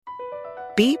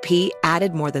BP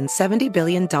added more than $70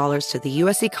 billion to the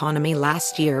U.S. economy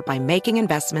last year by making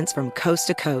investments from coast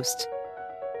to coast.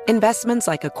 Investments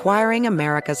like acquiring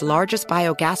America's largest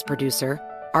biogas producer,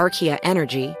 Archaea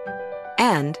Energy,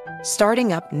 and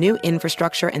starting up new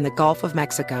infrastructure in the Gulf of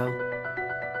Mexico.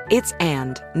 It's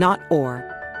and, not or.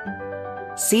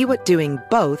 See what doing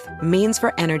both means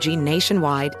for energy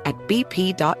nationwide at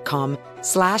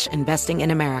bp.com/investing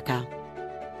in America.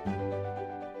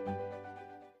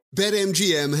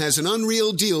 BetMGM has an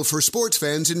unreal deal for sports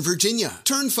fans in Virginia.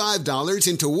 Turn $5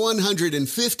 into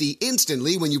 $150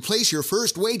 instantly when you place your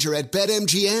first wager at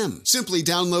BetMGM. Simply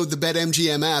download the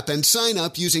BetMGM app and sign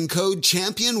up using code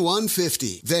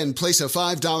CHAMPION150. Then place a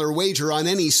 $5 wager on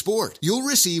any sport. You'll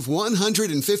receive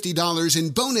 $150 in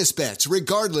bonus bets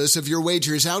regardless of your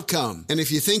wager's outcome. And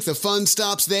if you think the fun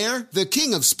stops there, the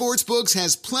King of Sportsbooks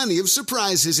has plenty of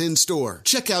surprises in store.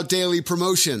 Check out daily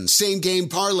promotions, same-game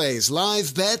parlays,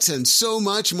 live bets, and so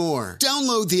much more.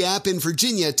 Download the app in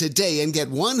Virginia today and get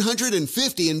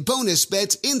 $150 in bonus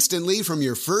bets instantly from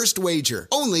your first wager.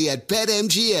 Only at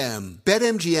BetMGM.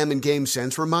 BetMGM and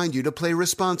GameSense remind you to play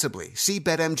responsibly. See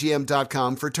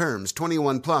BetMGM.com for terms.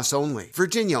 21 plus only.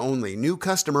 Virginia only. New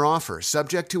customer offer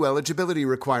subject to eligibility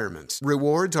requirements.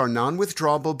 Rewards are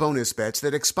non-withdrawable bonus bets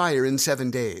that expire in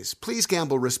 7 days. Please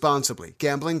gamble responsibly.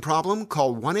 Gambling problem?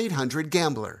 Call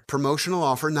 1-800-GAMBLER. Promotional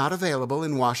offer not available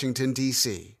in Washington,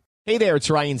 D.C. Hey there, it's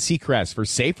Ryan Seacrest for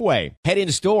Safeway. Head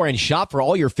in store and shop for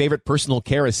all your favorite personal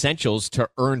care essentials to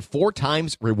earn 4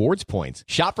 times rewards points.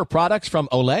 Shop for products from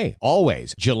Olay,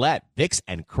 Always, Gillette, Vicks,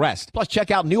 and Crest. Plus,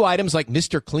 check out new items like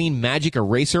Mr. Clean Magic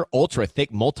Eraser Ultra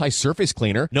Thick Multi-Surface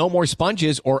Cleaner. No more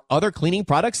sponges or other cleaning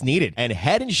products needed. And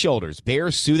Head & Shoulders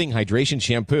Bare Soothing Hydration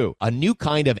Shampoo, a new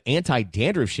kind of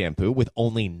anti-dandruff shampoo with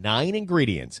only 9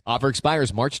 ingredients. Offer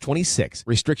expires March 26.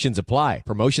 Restrictions apply.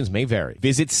 Promotions may vary.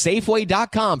 Visit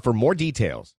Safeway.com for more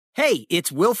details. Hey,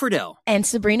 it's Will Friedle. And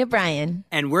Sabrina Bryan.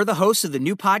 And we're the hosts of the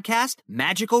new podcast,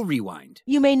 Magical Rewind.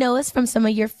 You may know us from some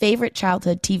of your favorite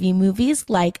childhood TV movies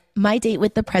like My Date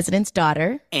with the President's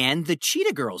Daughter. And the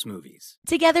Cheetah Girls movies.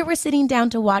 Together, we're sitting down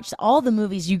to watch all the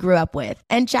movies you grew up with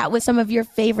and chat with some of your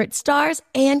favorite stars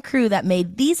and crew that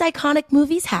made these iconic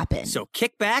movies happen. So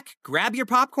kick back, grab your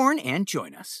popcorn, and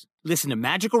join us. Listen to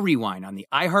Magical Rewind on the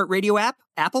iHeartRadio app,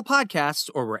 Apple Podcasts,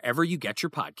 or wherever you get your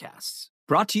podcasts.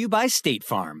 Brought to you by State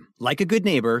Farm. Like a good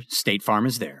neighbor, State Farm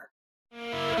is there.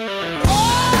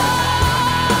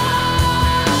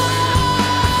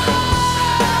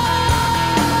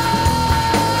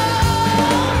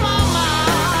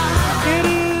 It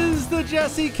is the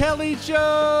Jesse Kelly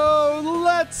Show.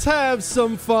 Let's have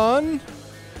some fun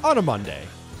on a Monday.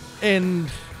 And,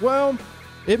 well,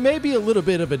 it may be a little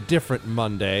bit of a different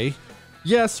Monday.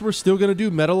 Yes, we're still going to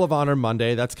do Medal of Honor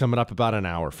Monday. That's coming up about an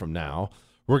hour from now.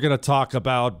 We're going to talk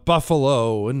about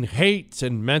Buffalo and hate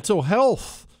and mental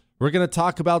health. We're going to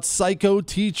talk about psycho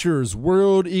teachers,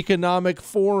 World Economic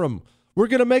Forum. We're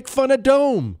going to make fun of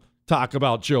Dome. Talk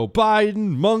about Joe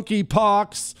Biden,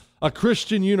 monkeypox, a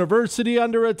Christian university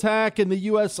under attack, and the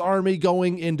U.S. Army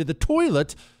going into the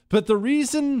toilet. But the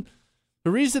reason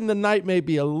the night may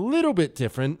be a little bit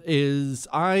different is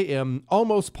I am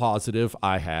almost positive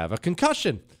I have a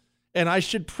concussion. And I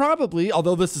should probably,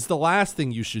 although this is the last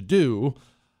thing you should do,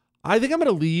 I think I'm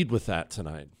going to lead with that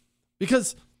tonight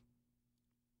because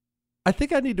I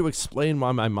think I need to explain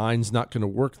why my mind's not going to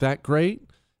work that great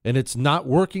and it's not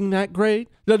working that great.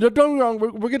 No, don't get me wrong. We're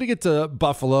going to get to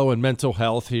Buffalo and mental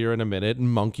health here in a minute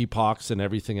and monkeypox and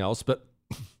everything else. But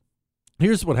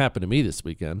here's what happened to me this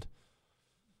weekend.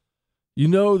 You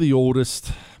know,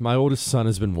 my oldest son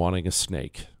has been wanting a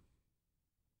snake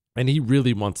and he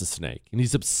really wants a snake and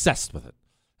he's obsessed with it.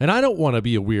 And I don't want to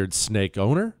be a weird snake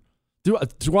owner. Do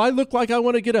I look like I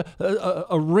want to get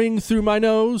a ring through my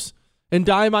nose and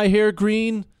dye my hair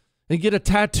green and get a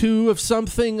tattoo of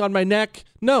something on my neck?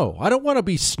 No, I don't want to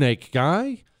be snake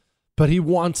guy, but he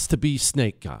wants to be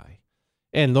snake guy.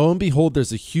 And lo and behold, there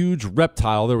was a huge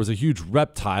reptile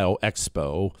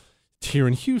expo here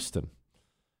in Houston.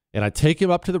 And I take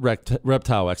him up to the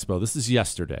reptile expo. This is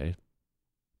yesterday.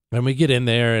 And we get in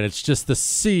there and it's just the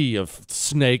sea of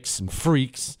snakes and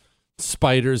freaks,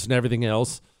 spiders and everything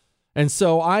else. And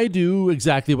so I do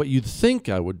exactly what you'd think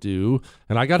I would do,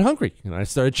 and I got hungry, and I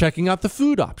started checking out the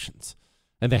food options.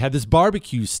 And they had this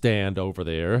barbecue stand over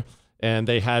there, and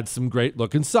they had some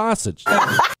great-looking sausage.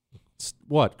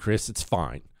 What, Chris? It's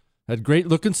fine. Had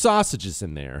great-looking sausages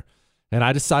in there. And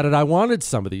I decided I wanted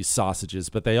some of these sausages,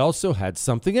 but they also had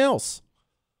something else.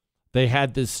 They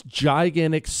had this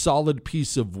gigantic solid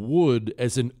piece of wood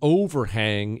as an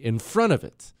overhang in front of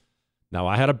it. Now,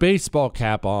 I had a baseball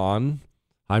cap on.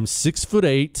 I'm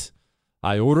 6'8".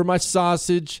 I order my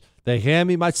sausage. They hand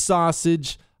me my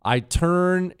sausage. I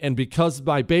turn, and because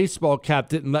my baseball cap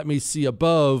didn't let me see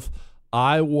above,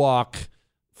 I walk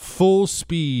full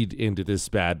speed into this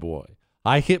bad boy.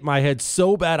 I hit my head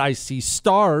so bad I see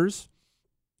stars.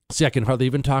 See, I can hardly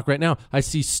even talk right now. I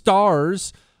see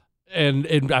stars,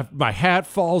 and my hat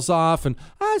falls off, and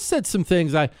I said some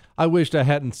things I wished I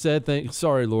hadn't said.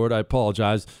 Sorry, Lord, I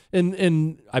apologize.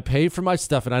 And I pay for my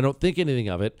stuff, and I don't think anything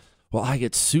of it. Well, I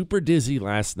get super dizzy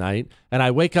last night, and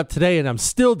I wake up today, and I'm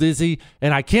still dizzy,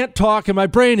 and I can't talk, and my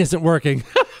brain isn't working.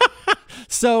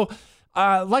 So,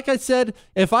 like I said,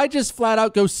 if I just flat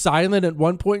out go silent at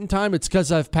one point in time, it's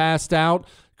because I've passed out.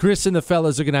 Chris and the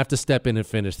fellas are going to have to step in and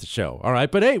finish the show. All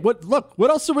right. But hey, what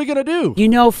else are we going to do? You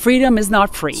know, freedom is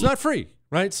not free. It's not free,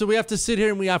 right? So we have to sit here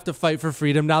and we have to fight for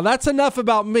freedom. Now, that's enough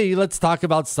about me. Let's talk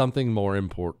about something more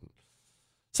important.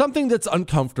 Something that's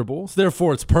uncomfortable.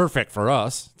 Therefore, it's perfect for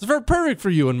us. It's very perfect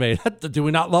for you and me. Do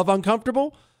we not love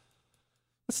uncomfortable?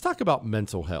 Let's talk about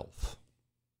mental health.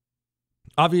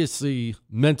 Obviously,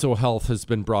 mental health has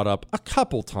been brought up a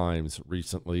couple times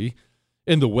recently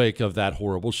in the wake of that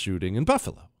horrible shooting in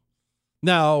Buffalo.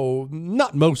 Now,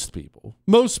 not most people.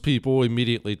 Most people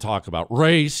immediately talk about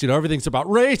race. You know, everything's about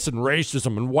race and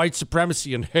racism and white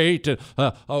supremacy and hate and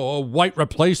white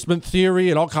replacement theory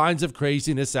and all kinds of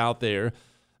craziness out there.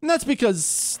 And that's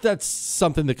because that's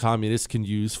something the communists can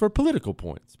use for political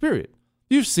points, period.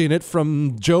 You've seen it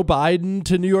from Joe Biden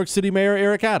to New York City Mayor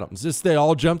Eric Adams. They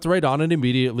all jumped right on it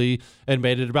immediately and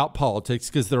made it about politics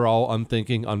because they're all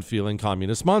unthinking, unfeeling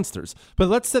communist monsters. But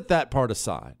let's set that part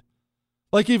aside.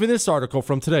 Like even this article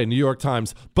from today, New York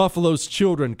Times, Buffalo's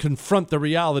children confront the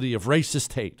reality of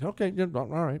racist hate. Okay, all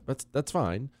right, that's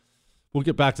fine. We'll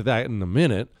get back to that in a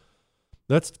minute.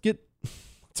 Let's get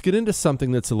into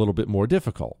something that's a little bit more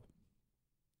difficult.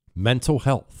 Mental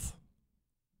health.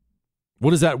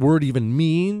 What does that word even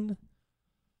mean?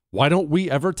 Why don't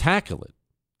we ever tackle it?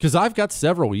 Because I've got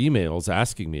several emails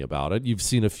asking me about it. You've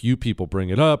seen a few people bring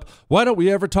it up. Why don't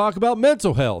we ever talk about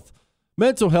mental health?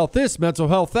 Mental health this, mental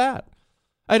health that.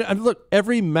 And look,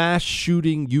 every mass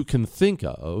shooting you can think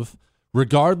of,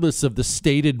 regardless of the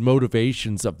stated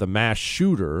motivations of the mass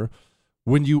shooter,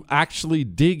 when you actually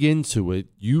dig into it,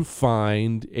 you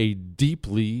find a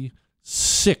deeply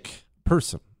sick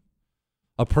person.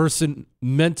 A person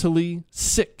mentally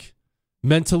sick,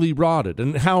 mentally rotted.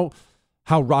 And how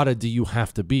rotted do you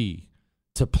have to be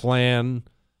to plan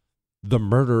the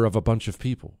murder of a bunch of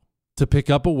people? To pick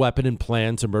up a weapon and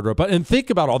plan to murder and think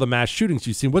about all the mass shootings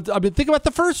you've seen. Think about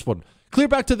the first one. Clear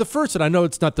back to the first, and I know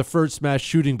it's not the first mass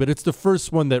shooting, but it's the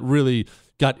first one that really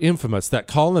got infamous, that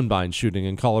Columbine shooting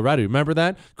in Colorado. Remember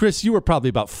that? Chris, you were probably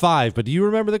about 5, but do you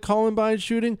remember the Columbine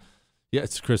shooting?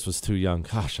 Yes, Chris was too young.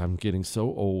 Gosh, I'm getting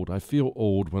so old. I feel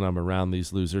old when I'm around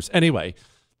these losers. Anyway,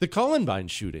 the Columbine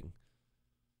shooting.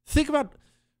 Think about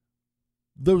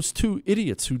those 2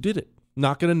 idiots who did it.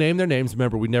 Not going to name their names.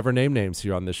 Remember, we never name names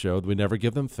here on this show. We never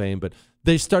give them fame, but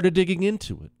they started digging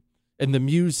into it. And the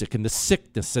music and the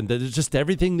sickness and just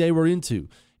everything they were into.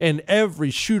 And every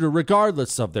shooter,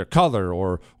 regardless of their color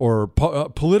or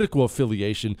political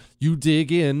affiliation, you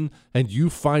dig in and you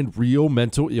find real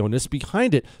mental illness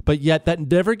behind it. But yet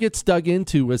that never gets dug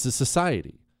into as a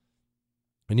society.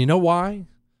 And you know why?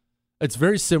 It's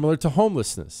very similar to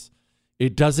homelessness.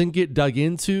 It doesn't get dug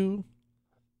into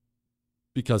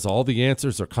because all the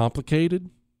answers are complicated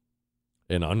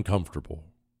and uncomfortable.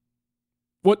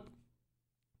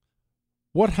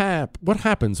 What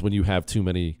happens when you have too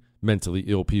many mentally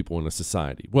ill people in a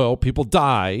society? Well, people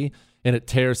die, and it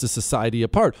tears the society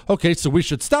apart. Okay, so we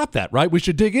should stop that, right? We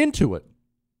should dig into it.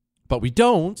 But we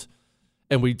don't,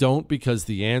 and we don't because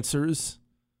the answers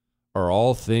are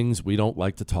all things we don't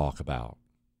like to talk about.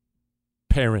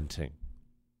 Parenting,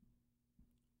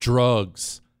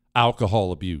 drugs,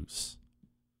 alcohol abuse,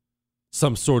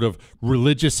 some sort of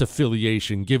religious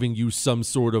affiliation giving you some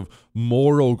sort of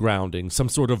moral grounding, some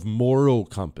sort of moral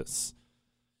compass.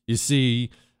 You see,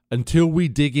 until we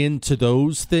dig into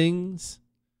those things,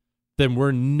 then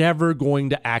we're never going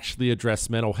to actually address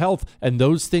mental health. And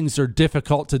those things are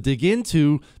difficult to dig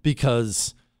into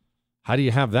because how do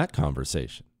you have that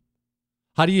conversation?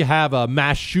 How do you have a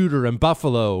mass shooter in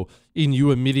Buffalo and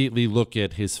you immediately look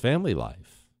at his family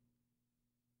life?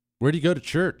 Where did he go to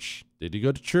church? Did he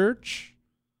go to church?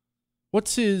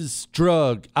 What's his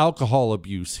drug, alcohol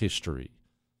abuse history?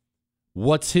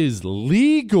 What's his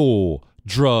legal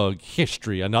drug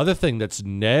history? Another thing that's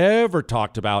never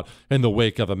talked about in the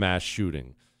wake of a mass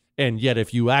shooting. And yet,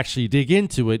 if you actually dig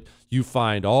into it, you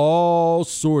find all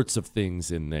sorts of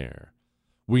things in there.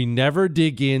 We never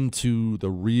dig into the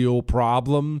real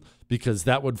problem because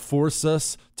that would force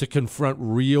us to confront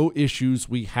real issues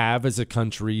we have as a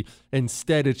country.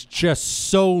 Instead, it's just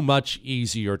so much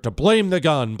easier to blame the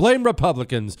gun, blame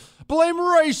Republicans, blame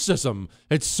racism.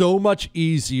 It's so much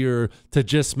easier to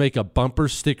just make a bumper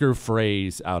sticker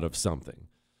phrase out of something.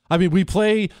 I mean, we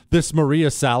play this Maria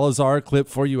Salazar clip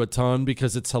for you a ton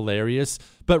because it's hilarious,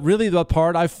 but really the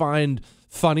part I find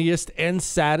funniest and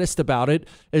saddest about it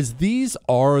is these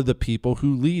are the people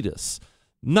who lead us.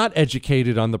 Not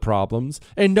educated on the problems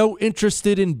and no interest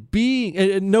in being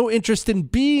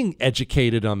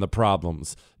educated on the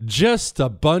problems. Just a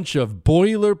bunch of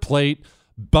boilerplate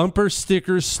bumper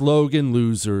sticker slogan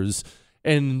losers,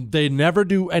 and they never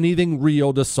do anything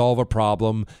real to solve a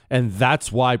problem, and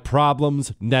that's why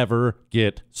problems never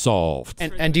get solved.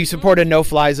 And do you support a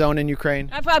no-fly zone in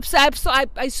Ukraine?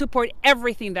 I support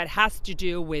everything that has to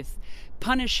do with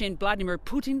punishing Vladimir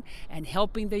Putin and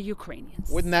helping the Ukrainians.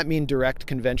 Wouldn't that mean direct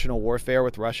conventional warfare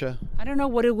with Russia? I don't know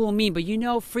what it will mean, but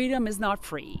freedom is not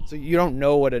free. So you don't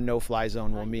know what a no-fly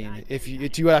zone will mean. If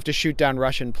you have to shoot down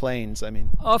Russian planes, I mean.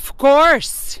 Of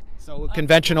course. So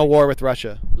conventional war with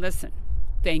Russia. Listen,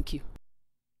 thank you.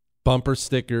 Bumper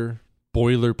sticker,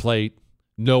 boilerplate,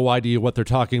 no idea what they're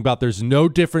talking about. There's no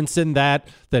difference in that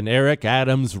than Eric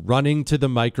Adams running to the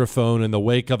microphone in the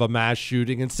wake of a mass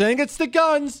shooting and saying, it's the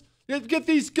guns. Get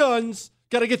these guns.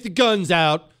 Got to get the guns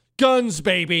out. Guns,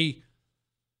 baby.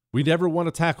 We never want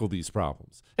to tackle these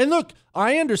problems. And look,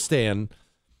 I understand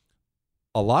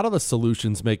a lot of the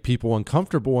solutions make people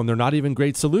uncomfortable and they're not even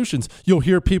great solutions. You'll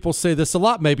hear people say this a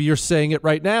lot. Maybe you're saying it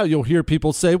right now. You'll hear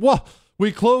people say, well,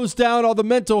 we closed down all the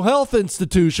mental health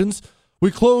institutions.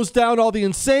 We closed down all the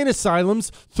insane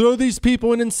asylums. Throw these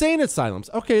people in insane asylums.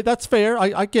 Okay, that's fair.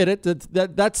 I get it.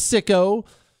 That's sicko.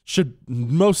 Should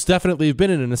most definitely have been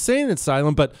in an insane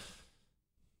asylum, but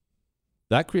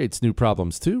that creates new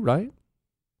problems too, right?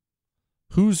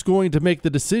 Who's going to make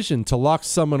the decision to lock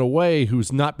someone away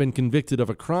who's not been convicted of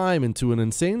a crime into an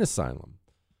insane asylum?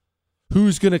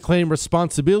 Who's going to claim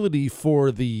responsibility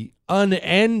for the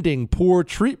unending poor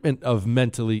treatment of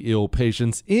mentally ill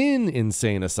patients in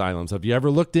insane asylums? Have you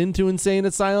ever looked into insane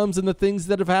asylums and the things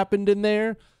that have happened in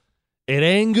there? It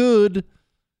ain't good.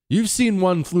 You've seen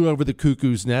One Flew Over the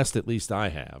Cuckoo's Nest, at least I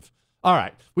have. All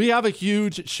right, we have a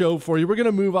huge show for you. We're going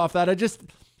to move off that. I just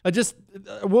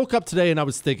woke up today and I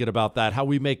was thinking about that, how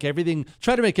we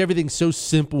try to make everything so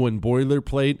simple and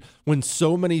boilerplate when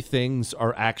so many things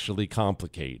are actually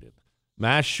complicated.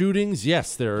 Mass shootings,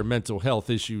 yes, there are mental health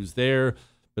issues there,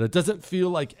 but it doesn't feel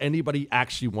like anybody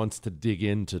actually wants to dig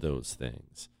into those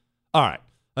things. All right,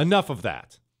 enough of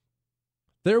that.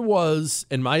 There was,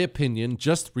 in my opinion,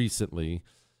 just recently,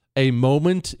 a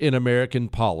moment in American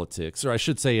politics, or I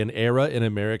should say an era in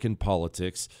American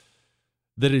politics,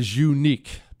 that is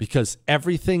unique because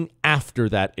everything after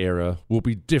that era will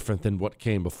be different than what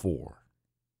came before.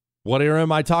 What era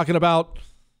am I talking about?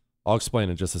 I'll explain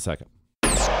in just a second.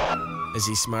 Is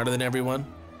he smarter than everyone?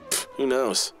 Who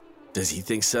knows? Does he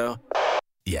think so?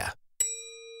 Yeah.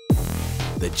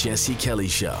 The Jesse Kelly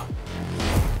Show.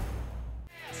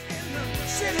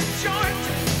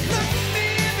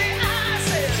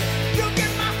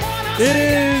 It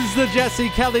is the Jesse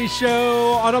Kelly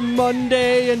Show on a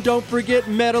Monday, and don't forget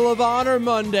Medal of Honor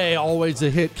Monday. Always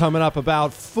a hit coming up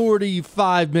about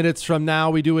 45 minutes from now.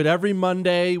 We do it every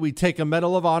Monday. We take a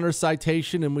Medal of Honor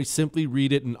citation and we simply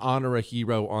read it and honor a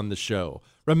hero on the show.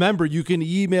 Remember, you can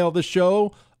email the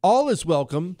show. All is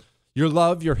welcome. Your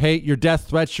love, your hate, your death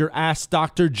threats, your Ask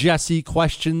Dr. Jesse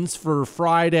questions for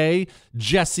Friday.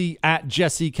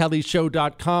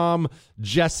 Jesse@jessekellyshow.com.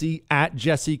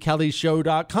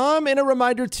 Jesse@jessekellyshow.com. And a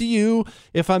reminder to you,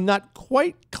 if I'm not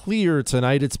quite clear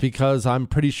tonight, it's because I'm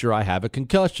pretty sure I have a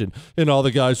concussion. And all the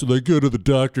guys are like, go to the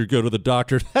doctor, go to the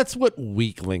doctor. That's what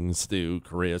weaklings do,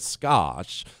 Chris.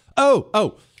 Gosh.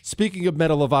 Oh. Speaking of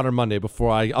Medal of Honor Monday,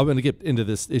 I'm going to get into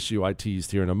this issue I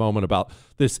teased here in a moment about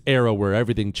this era where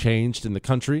everything changed in the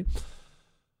country.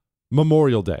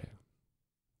 Memorial Day.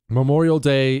 Memorial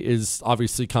Day is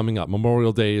obviously coming up.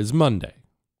 Memorial Day is Monday.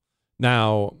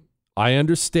 Now, I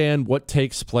understand what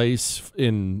takes place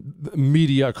in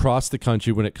media across the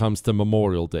country when it comes to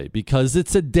Memorial Day because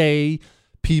it's a day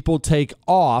people take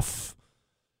off.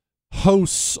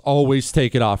 Hosts always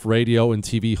take it off. Radio and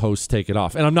TV hosts take it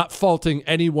off. And I'm not faulting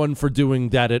anyone for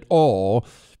doing that at all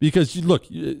because, look,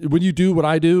 when you do what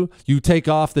I do, you take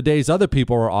off the days other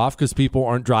people are off because people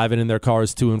aren't driving in their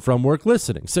cars to and from work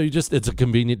listening. So it's a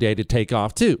convenient day to take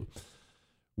off too.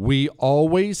 We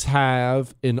always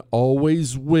have and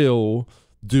always will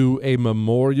do a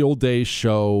Memorial Day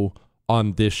show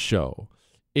on this show.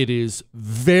 It is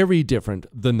very different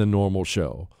than the normal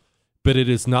show, but it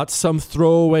is not some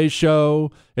throwaway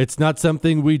show. It's not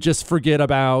something we just forget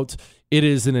about. It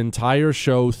is an entire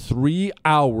show, 3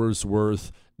 hours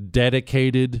worth,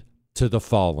 dedicated to the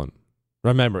fallen.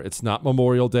 Remember, it's not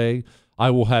Memorial Day. I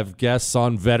will have guests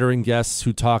on, veteran guests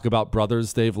who talk about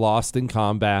brothers they've lost in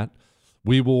combat.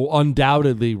 We will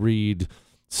undoubtedly read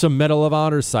some Medal of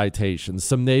Honor citations,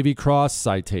 some Navy Cross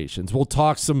citations. We'll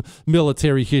talk some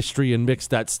military history and mix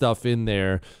that stuff in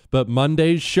there. But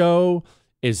Monday's show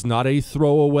is not a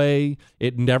throwaway.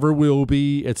 It never will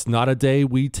be. It's not a day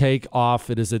we take off.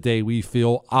 It is a day we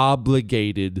feel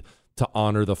obligated to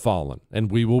honor the fallen. And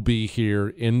we will be here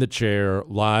in the chair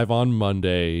live on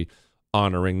Monday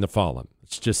honoring the fallen.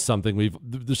 It's just something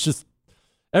there's just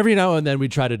every now and then we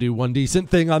try to do one decent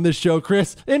thing on this show,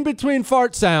 Chris. In between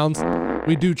fart sounds,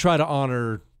 we do try to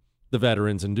honor the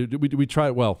veterans and we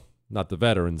try, well, not the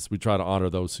veterans. We try to honor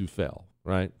those who fell,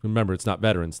 right? Remember, it's not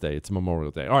Veterans Day. It's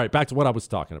Memorial Day. All right, back to what I was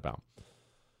talking about.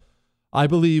 I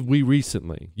believe we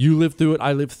recently, you lived through it,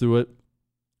 I lived through it.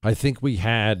 I think we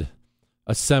had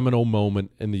a seminal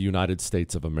moment in the United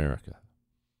States of America.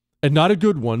 And not a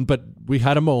good one, but we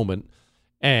had a moment.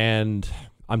 And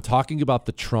I'm talking about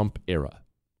the Trump era.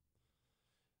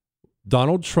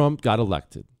 Donald Trump got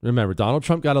elected. Remember, Donald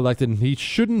Trump got elected, and he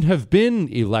shouldn't have been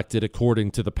elected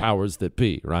according to the powers that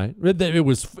be, right?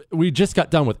 We just got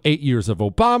done with 8 years of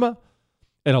Obama,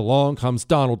 and along comes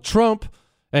Donald Trump,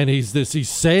 and he's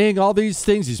saying all these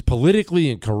things. He's politically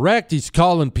incorrect. He's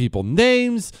calling people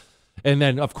names. And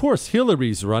then, of course,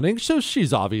 Hillary's running, so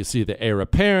she's obviously the heir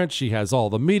apparent. She has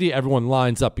all the media. Everyone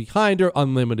lines up behind her,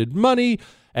 unlimited money.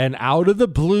 And out of the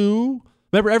blue,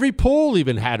 remember, every poll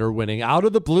even had her winning. Out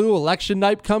of the blue, election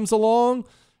night comes along,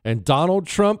 and Donald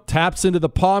Trump taps into the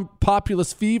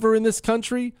populist fever in this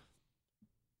country,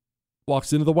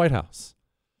 walks into the White House.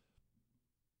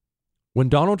 When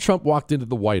Donald Trump walked into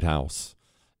the White House,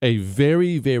 a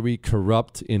very, very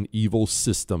corrupt and evil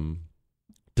system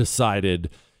decided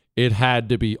it had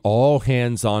to be all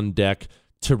hands on deck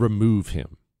to remove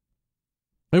him.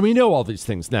 And we know all these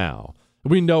things now.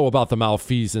 We know about the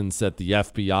malfeasance at the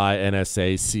FBI,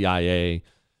 NSA, CIA,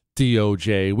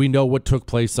 DOJ. We know what took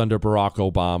place under Barack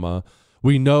Obama.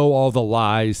 We know all the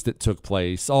lies that took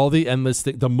place, all the endless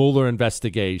the Mueller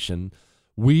investigation.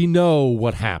 We know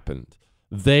what happened.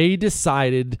 They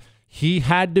decided he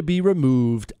had to be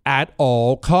removed at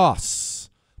all costs.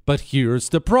 But here's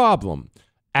the problem.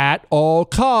 At all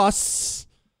costs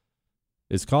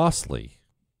is costly.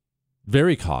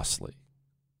 Very costly.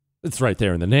 It's right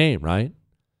there in the name, right?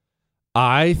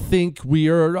 I think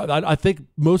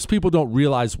most people don't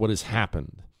realize what has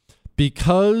happened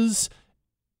because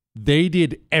they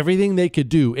did everything they could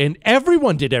do, and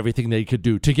everyone did everything they could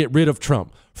do to get rid of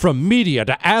Trump, from media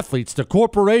to athletes to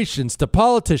corporations to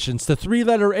politicians to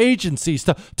three-letter agencies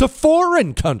to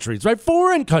foreign countries, right?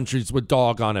 Foreign countries would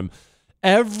dog on him.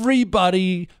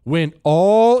 Everybody went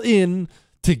all in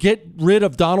to get rid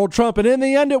of Donald Trump. And in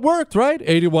the end, it worked, right?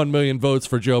 81 million votes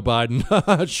for Joe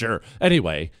Biden. Sure.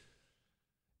 Anyway,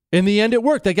 in the end, it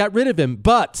worked. They got rid of him.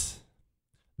 But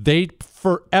they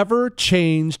forever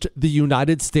changed the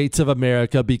United States of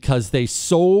America because they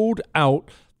sold out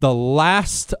the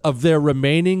last of their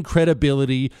remaining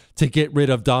credibility to get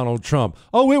rid of Donald Trump.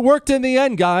 Oh, it worked in the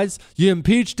end, guys. You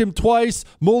impeached him twice.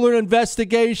 Mueller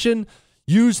investigation.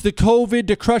 Used the COVID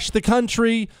to crush the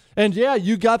country. And yeah,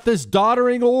 you got this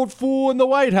doddering old fool in the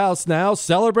White House now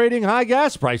celebrating high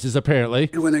gas prices, apparently.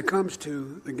 When it comes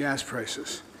to the gas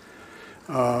prices,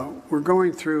 we're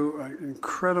going through an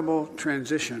incredible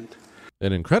transition.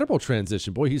 An incredible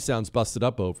transition. Boy, he sounds busted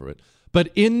up over it. But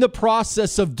in the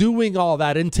process of doing all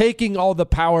that and taking all the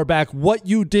power back, what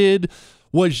you did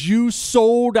was you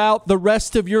sold out the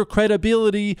rest of your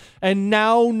credibility, and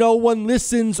now no one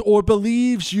listens or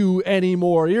believes you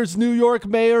anymore. Here's New York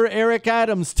Mayor Eric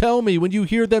Adams. Tell me, when you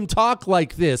hear them talk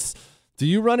like this, do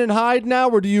you run and hide now,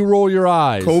 or do you roll your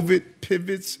eyes? COVID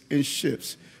pivots and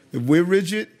shifts. If we're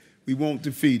rigid, we won't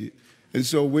defeat it. And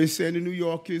so we're saying to New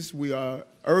Yorkers, we are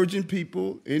urging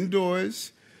people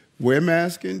indoors, wear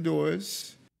masks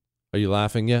indoors. Are you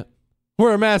laughing yet?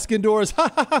 Wear a mask indoors.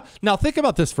 Now think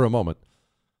about this for a moment.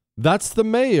 That's the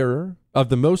mayor of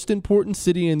the most important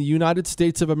city in the United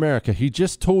States of America. He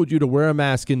just told you to wear a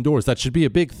mask indoors. That should be a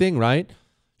big thing, right?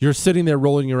 You're sitting there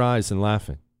rolling your eyes and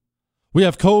laughing. We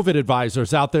have COVID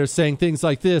advisors out there saying things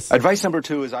like this. Advice number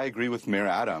 2 is I agree with Mayor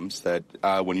Adams that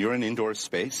when you're in indoor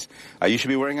space, you should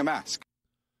be wearing a mask.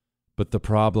 But the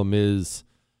problem is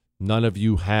none of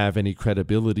you have any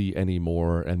credibility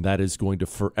anymore, and that is going to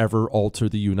forever alter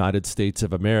the United States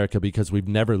of America because we've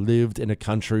never lived in a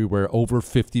country where over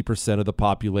 50% of the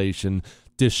population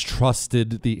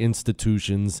distrusted the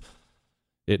institutions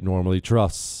it normally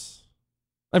trusts.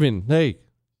 I mean, hey,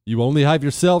 you only have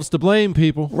yourselves to blame,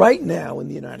 people. Right now in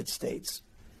the United States,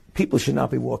 people should not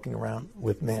be walking around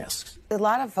with masks. A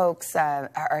lot of folks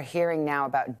are hearing now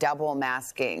about double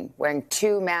masking, wearing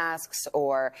 2 masks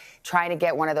or trying to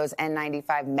get one of those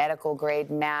N95 medical grade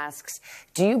masks.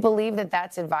 Do you believe that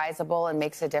that's advisable and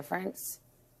makes a difference?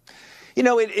 You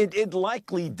know, it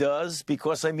likely does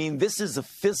because, I mean, this is a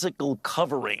physical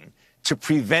covering to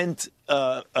prevent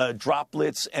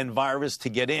droplets and virus to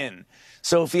get in.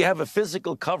 So if you have a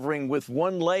physical covering with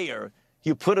one layer,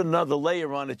 you put another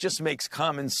layer on, it just makes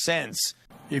common sense.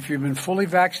 If you've been fully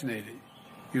vaccinated,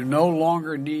 you no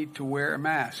longer need to wear a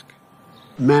mask.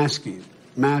 Masking.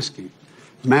 Masking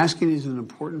is an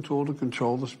important tool to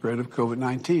control the spread of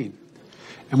COVID-19.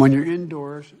 And when you're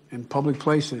indoors in public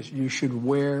places, you should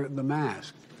wear the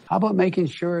mask. How about making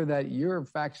sure that you're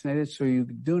vaccinated so you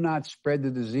do not spread the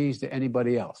disease to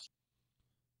anybody else?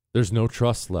 There's no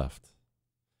trust left.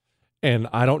 And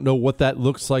I don't know what that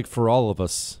looks like for all of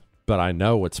us, but I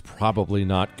know it's probably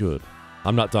not good.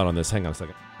 I'm not done on this. Hang on a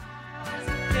second.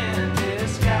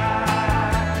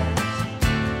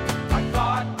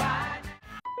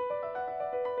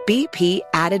 BP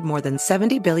added more than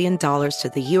 $70 billion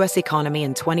to the U.S. economy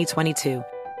in 2022.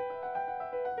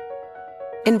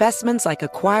 Investments like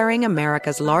acquiring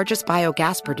America's largest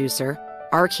biogas producer,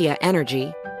 Archaea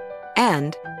Energy,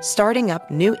 and starting up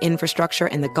new infrastructure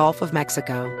in the Gulf of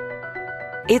Mexico.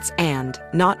 It's and,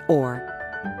 not or.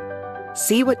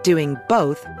 See what doing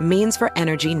both means for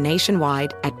energy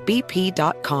nationwide at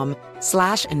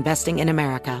bp.com/investing in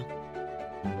America.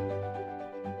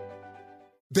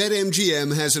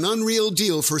 BetMGM has an unreal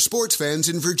deal for sports fans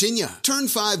in Virginia. Turn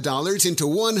 $5 into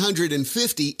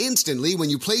 $150 instantly when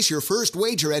you place your first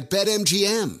wager at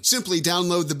BetMGM. Simply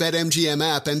download the BetMGM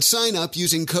app and sign up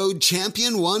using code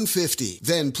CHAMPION150.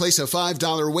 Then place a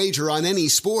 $5 wager on any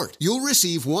sport. You'll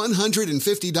receive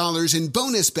 $150 in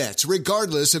bonus bets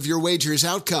regardless of your wager's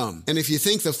outcome. And if you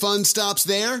think the fun stops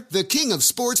there, the king of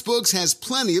sportsbooks has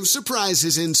plenty of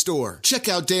surprises in store. Check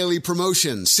out daily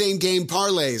promotions, same-game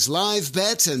parlays, live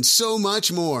bets, and so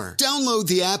much more. Download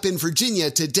the app in Virginia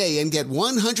today and get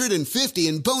 $150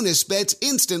 in bonus bets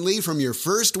instantly from your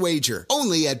first wager.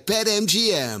 Only at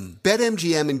BetMGM.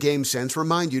 BetMGM and GameSense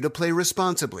remind you to play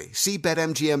responsibly. See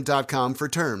BetMGM.com for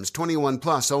terms. 21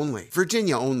 plus only.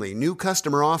 Virginia only. New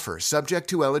customer offer. Subject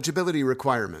to eligibility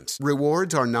requirements.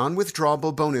 Rewards are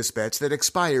non-withdrawable bonus bets that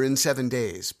expire in 7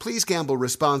 days. Please gamble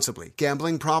responsibly.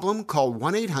 Gambling problem? Call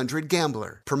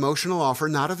 1-800-GAMBLER. Promotional offer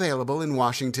not available in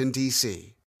Washington, D.C.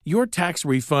 Your tax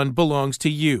refund belongs to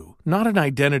you, not an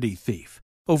identity thief.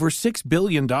 Over $6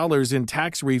 billion in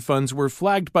tax refunds were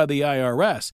flagged by the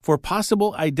IRS for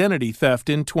possible identity theft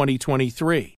in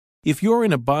 2023. If you're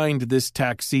in a bind this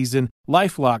tax season,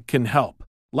 LifeLock can help.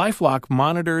 LifeLock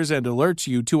monitors and alerts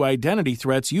you to identity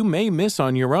threats you may miss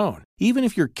on your own, even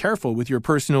if you're careful with your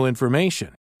personal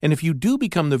information. And if you do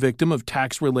become the victim of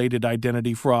tax-related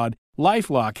identity fraud,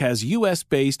 LifeLock has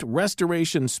U.S.-based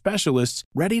restoration specialists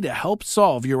ready to help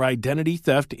solve your identity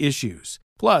theft issues.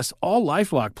 Plus, all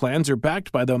LifeLock plans are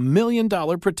backed by the $1 Million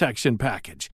Protection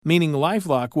Package, meaning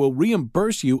LifeLock will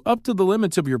reimburse you up to the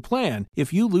limits of your plan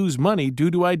if you lose money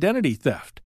due to identity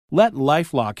theft. Let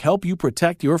LifeLock help you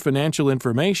protect your financial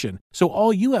information, so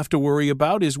all you have to worry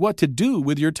about is what to do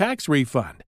with your tax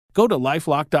refund. Go to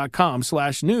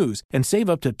LifeLock.com/news and save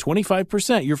up to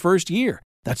 25% your first year.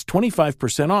 That's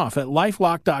 25% off at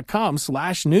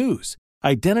LifeLock.com/news.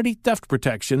 Identity theft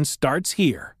protection starts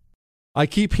here. I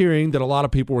keep hearing that a lot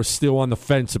of people are still on the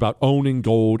fence about owning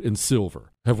gold and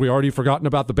silver. Have we already forgotten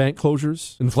about the bank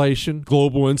closures, inflation,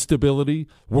 global instability,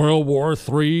 World War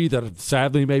III that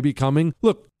sadly may be coming?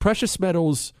 Look, precious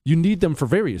metals, you need them for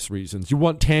various reasons. You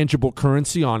want tangible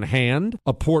currency on hand,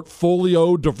 a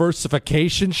portfolio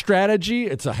diversification strategy.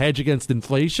 It's a hedge against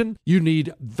inflation. You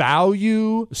need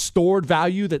value, stored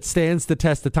value that stands the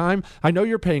test of time. I know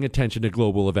you're paying attention to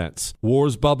global events.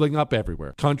 Wars bubbling up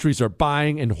everywhere. Countries are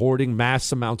buying and hoarding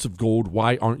mass amounts of gold.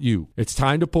 Why aren't you? It's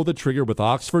time to pull the trigger with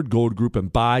Oxford Gold Group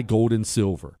and buy gold and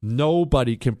silver.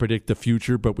 Nobody can predict the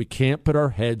future, but we can't put our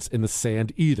heads in the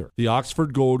sand either. The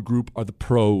Oxford Gold Group are the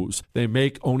pros. They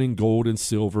make owning gold and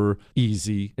silver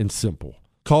easy and simple.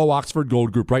 Call Oxford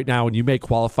Gold Group right now and you may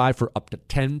qualify for up to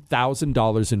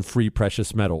 $10,000 in free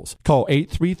precious metals. Call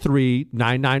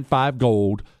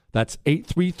 833-995-GOLD. That's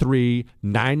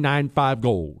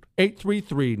 833-995-GOLD.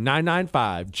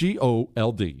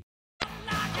 833-995-GOLD.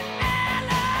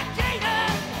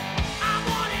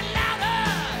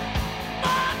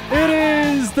 It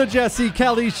is is the Jesse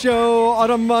Kelly Show on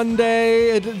a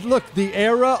Monday. Look, the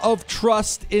era of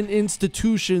trust in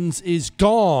institutions is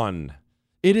gone.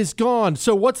 It is gone.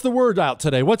 So what's the word out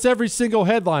today? What's every single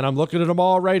headline? I'm looking at them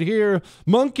all right here.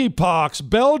 Monkeypox.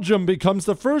 Belgium becomes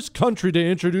the first country to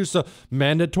introduce a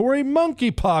mandatory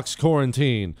monkeypox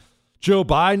quarantine. Joe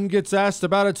Biden gets asked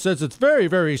about it, says it's very,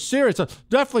 very serious.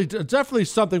 Definitely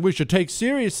something we should take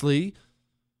seriously.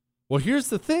 Well, here's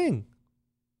the thing.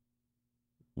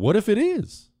 What if it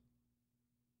is?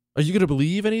 Are you going to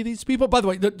believe any of these people? By the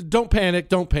way, don't panic.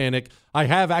 Don't panic. I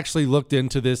have actually looked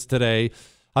into this today.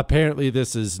 Apparently,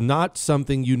 this is not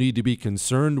something you need to be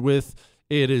concerned with.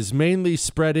 It is mainly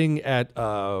spreading at,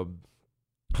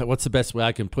 what's the best way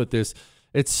I can put this?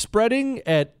 It's spreading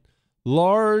at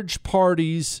large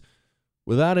parties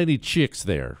without any chicks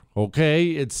there, okay?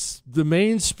 It's the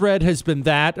main spread has been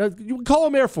that. You can call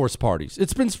them Air Force parties.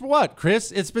 It's been what,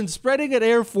 Chris? It's been spreading at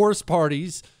Air Force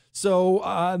parties,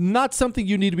 so not something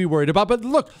you need to be worried about. But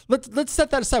look, let's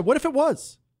set that aside. What if it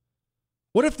was?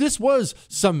 What if this was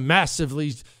some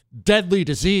massively deadly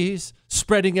disease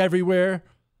spreading everywhere?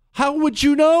 How would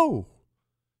you know?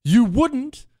 You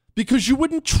wouldn't, because you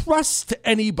wouldn't trust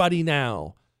anybody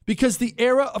now, because the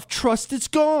era of trust is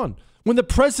gone. When the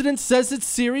president says it's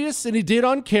serious, and he did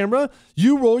on camera,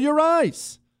 you roll your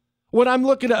eyes. When I'm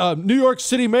looking at New York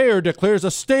City mayor declares a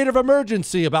state of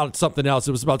emergency about something else,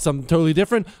 it was about something totally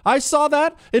different. I saw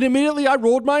that, and immediately I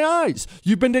rolled my eyes.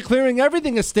 You've been declaring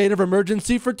everything a state of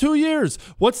emergency for 2 years.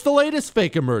 What's the latest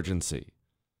fake emergency?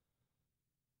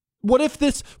 What if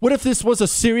this was a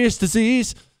serious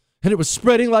disease and it was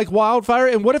spreading like wildfire?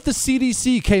 And what if the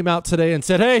CDC came out today and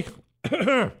said, hey,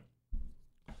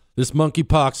 this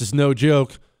monkeypox is no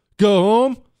joke. Go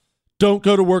home. Don't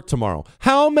go to work tomorrow.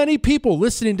 How many people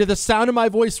listening to the sound of my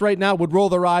voice right now would roll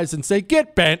their eyes and say,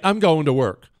 get bent, I'm going to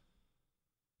work?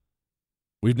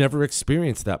 We've never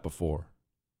experienced that before.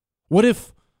 What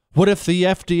if the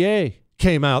FDA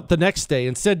came out the next day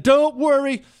and said, don't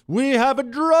worry, we have a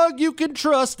drug you can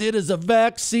trust. It is a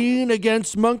vaccine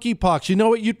against monkeypox. You know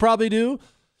what you'd probably do?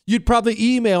 You'd probably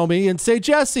email me and say,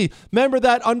 Jesse, remember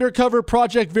that undercover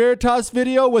Project Veritas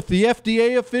video with the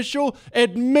FDA official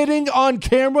admitting on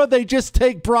camera they just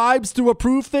take bribes to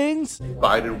approve things?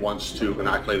 Biden wants to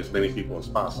inoculate as many people as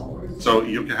possible. So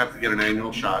you have to get an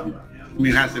annual shot. I mean,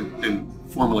 it hasn't been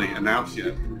formally announced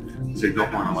yet. So you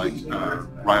don't want to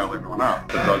rile everyone up.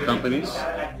 The drug companies,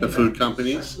 the food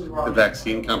companies, the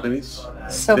vaccine companies,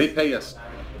 they pay us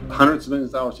hundreds of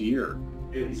millions of dollars a year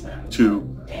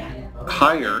to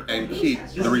hire and keep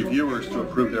the reviewers to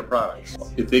approve their products.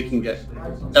 If they can get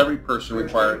every person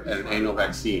required at an annual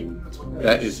vaccine,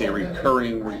 that is a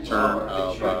recurring return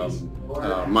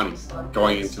of money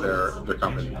going into their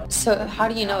company. So how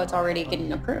do you know it's already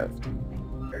getting approved?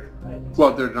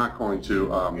 Well, they're not going to,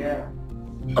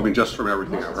 just from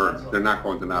everything I've heard, they're not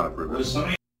going to not approve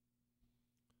it.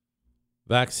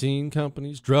 Vaccine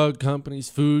companies, drug companies,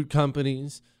 food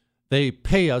companies, they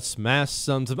pay us mass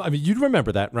sums of, you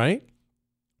remember that, right?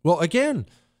 Well, again,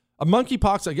 a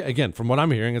monkeypox, again, from what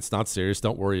I'm hearing, it's not serious.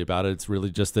 Don't worry about it. It's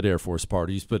really just at Air Force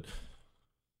parties. But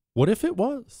what if it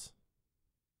was?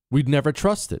 We'd never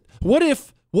trust it. What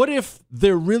if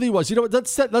there really was?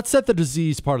 Let's set the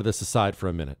disease part of this aside for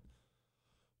a minute.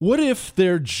 What if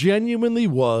there genuinely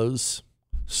was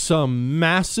some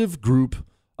massive group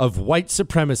of white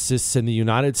supremacists in the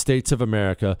United States of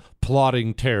America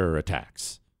plotting terror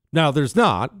attacks? Now, there's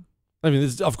not.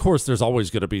 Of course, there's always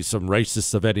going to be some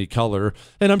racists of any color,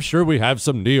 and I'm sure we have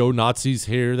some neo-Nazis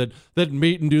here that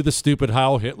meet and do the stupid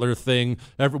Heil Hitler thing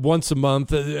once a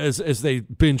month as they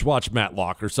binge-watch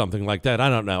Matlock or something like that. I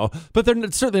don't know. But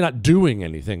they're certainly not doing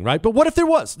anything, right? But what if there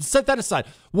was? Set that aside.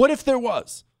 What if there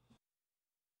was?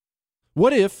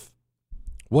 What if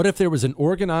there was an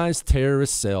organized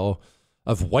terrorist cell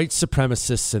of white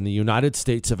supremacists in the United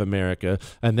States of America,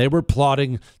 and they were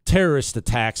plotting terrorist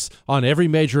attacks on every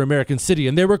major American city,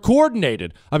 and they were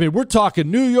coordinated. We're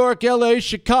talking New York, LA,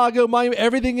 Chicago, Miami,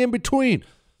 everything in between.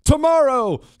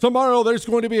 Tomorrow, there's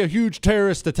going to be a huge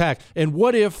terrorist attack. And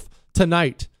what if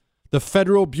tonight the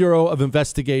Federal Bureau of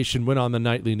Investigation went on the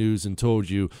nightly news and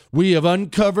told you, we have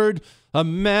uncovered a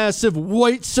massive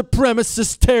white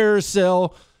supremacist terror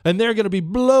cell, and they're going to be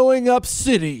blowing up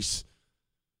cities.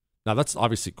 Now, that's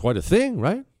obviously quite a thing,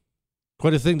 right?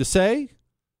 Quite a thing to say.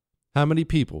 How many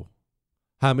people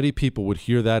would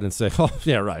hear that and say, oh,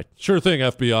 yeah, right. Sure thing,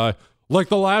 FBI. Like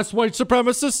the last white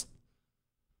supremacist?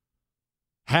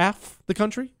 Half the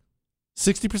country?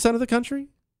 60% of the country?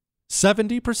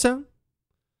 70%?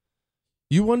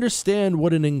 You understand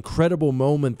what an incredible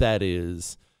moment that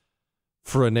is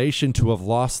for a nation to have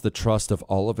lost the trust of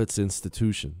all of its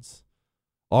institutions.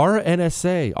 our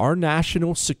NSA, our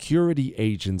National Security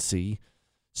Agency,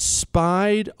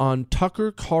 spied on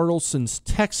Tucker Carlson's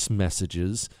text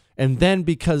messages, and then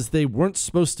because they weren't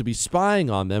supposed to be spying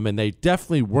on them and they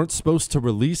definitely weren't supposed to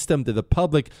release them to the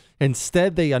public,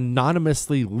 instead they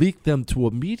anonymously leaked them to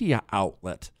a media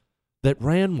outlet that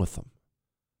ran with them.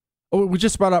 Oh, we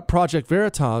just brought up Project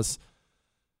Veritas.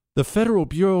 The Federal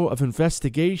Bureau of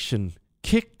Investigation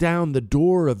kicked down the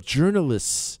door of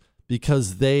journalists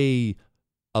because they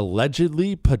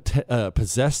allegedly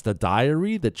possessed a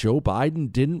diary that Joe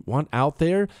Biden didn't want out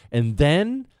there. And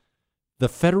then the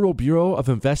Federal Bureau of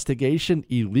Investigation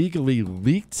illegally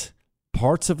leaked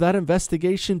parts of that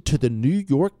investigation to the New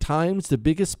York Times, the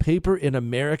biggest paper in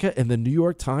America, and the New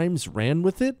York Times ran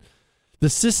with it. The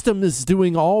system is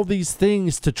doing all these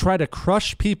things to try to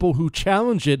crush people who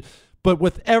challenge it. But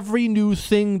with every new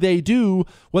thing they do,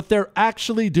 what they're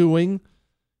actually doing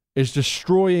is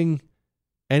destroying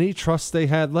any trust they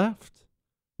had left.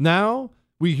 Now,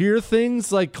 we hear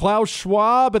things like Klaus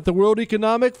Schwab at the World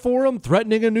Economic Forum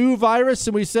threatening a new virus,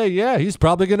 and we say, yeah, he's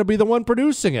probably going to be the one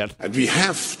producing it. And we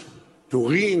have to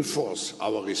reinforce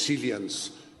our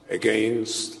resilience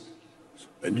against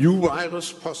a new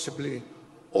virus, possibly,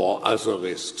 or other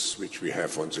risks which we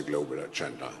have on the global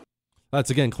agenda. That's,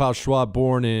 again, Klaus Schwab,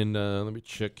 born in, let me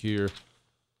check here,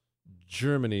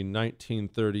 Germany,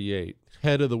 1938.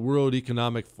 Head of the World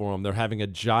Economic Forum. They're having a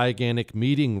gigantic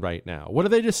meeting right now. What are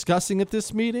they discussing at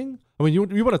this meeting? I mean, you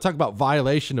want to talk about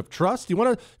violation of trust? You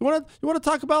want to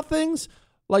talk about things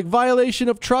like violation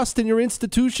of trust in your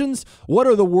institutions? What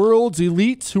are the world's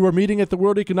elites who are meeting at the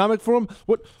World Economic Forum?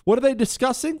 What are they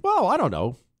discussing? Well, I don't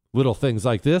know. Little things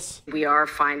like this. We are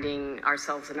finding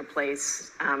ourselves in a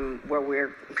place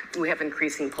where we have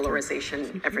increasing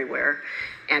polarization everywhere,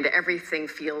 and everything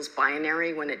feels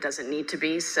binary when it doesn't need to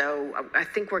be. So I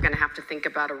think we're going to have to think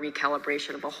about a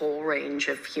recalibration of a whole range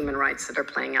of human rights that are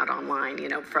playing out online. You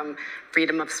know, from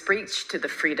freedom of speech to the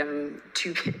freedom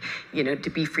to, to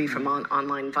be free from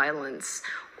online violence,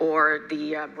 or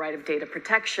the right of data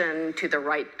protection to the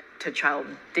right to child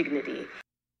dignity.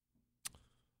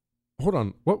 Hold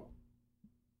on.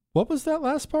 What was that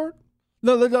last part?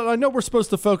 No, I know we're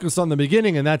supposed to focus on the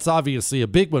beginning, and that's obviously a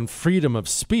big one, freedom of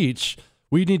speech.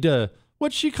 We need to,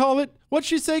 what'd she call it? What'd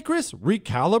she say, Chris?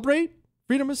 Recalibrate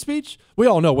freedom of speech? We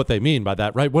all know what they mean by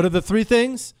that, right? What are the three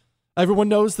things? Everyone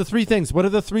knows the three things. What are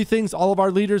the three things all of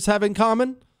our leaders have in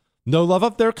common? No love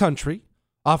of their country.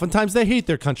 Oftentimes they hate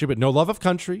their country, but no love of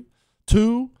country.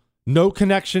 2, no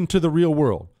connection to the real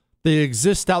world. They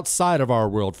exist outside of our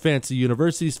world. Fancy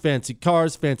universities, fancy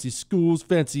cars, fancy schools,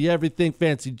 fancy everything,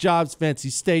 fancy jobs, fancy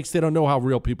steaks. They don't know how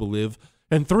real people live.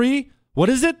 And 3, what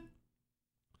is it?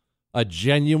 A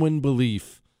genuine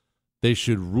belief they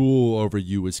should rule over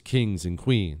you as kings and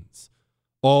queens.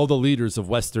 All the leaders of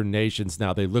Western nations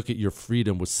now, they look at your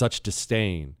freedom with such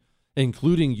disdain,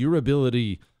 including your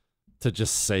ability to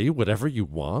just say whatever you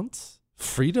want.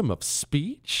 Freedom of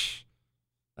speech?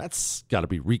 That's got to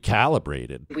be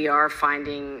recalibrated. We are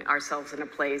finding ourselves in a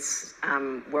place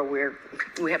where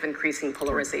we have increasing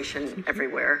polarization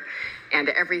everywhere, and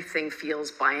everything feels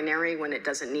binary when it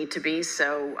doesn't need to be.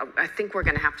 So I think we're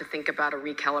going to have to think about a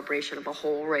recalibration of a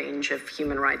whole range of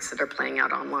human rights that are playing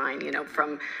out online. You know,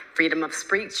 from freedom of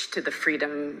speech to the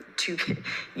freedom to,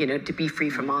 to be free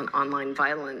from online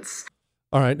violence.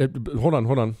 All right, hold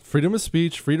on. Freedom of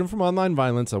speech, freedom from online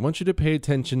violence. I want you to pay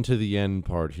attention to the end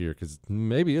part here, because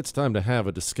maybe it's time to have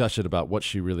a discussion about what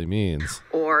she really means.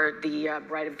 Or the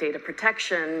right of data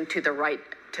protection to the right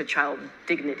to child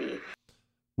dignity.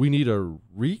 We need a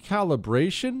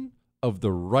recalibration of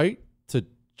the right to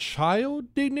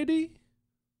child dignity?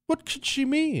 What could she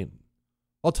mean?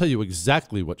 I'll tell you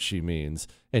exactly what she means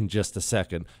in just a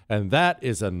second. And that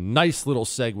is a nice little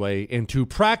segue into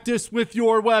practice with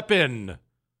your weapon.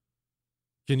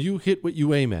 Can you hit what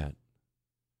you aim at?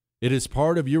 It is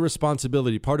part of your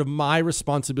responsibility, part of my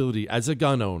responsibility as a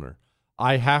gun owner.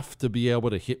 I have to be able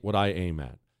to hit what I aim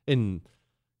at. And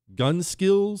gun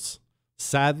skills,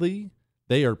 sadly,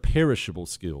 they are perishable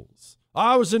skills.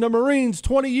 I was in the Marines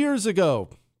 20 years ago.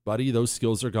 Buddy, those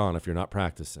skills are gone if you're not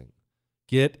practicing.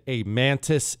 Get a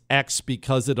Mantis X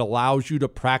because it allows you to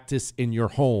practice in your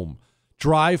home.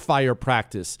 Dry fire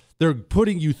practice. They're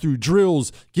putting you through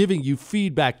drills, giving you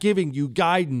feedback, giving you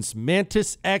guidance.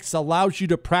 Mantis X allows you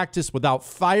to practice without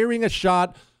firing a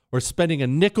shot or spending a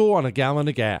nickel on a gallon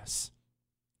of gas.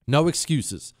 No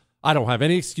excuses. I don't have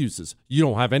any excuses. You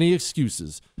don't have any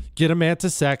excuses. Get a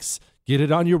Mantis X, get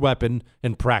it on your weapon,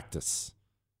 and practice.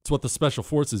 It's what the Special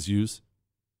Forces use.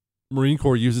 Marine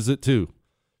Corps uses it too.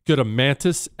 Go to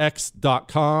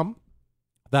mantisx.com.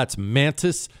 That's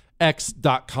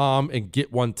mantisx.com and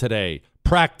get one today.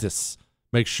 Practice.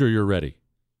 Make sure you're ready.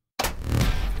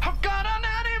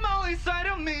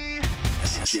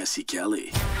 Jesse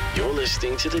Kelly. You're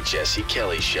listening to The Jesse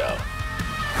Kelly Show.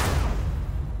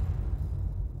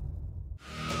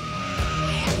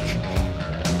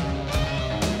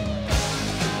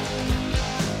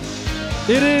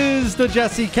 It is The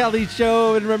Jesse Kelly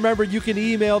Show, and remember, you can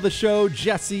email the show,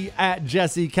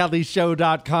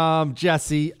 jesse@jessekellyshow.com,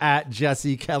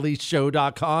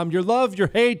 jesse@jessekellyshow.com. Your love, your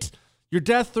hate, your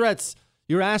death threats,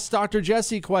 your Ask Dr.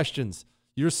 Jesse questions,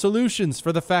 your solutions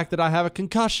for the fact that I have a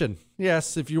concussion.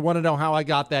 Yes, if you want to know how I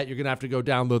got that, you're going to have to go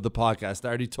download the podcast. I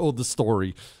already told the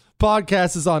story.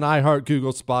 Podcast is on iHeart,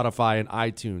 Google, Spotify, and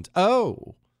iTunes.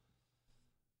 Oh,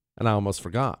 and I almost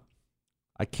forgot.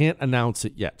 I can't announce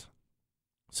it yet,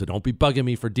 so don't be bugging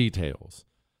me for details.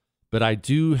 But I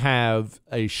do have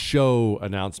a show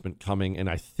announcement coming, and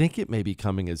I think it may be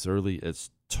coming as early as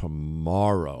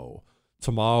tomorrow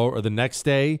or the next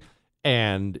day,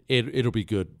 and it'll be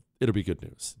good. It'll be good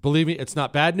news. Believe me, it's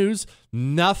not bad news.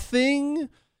 Nothing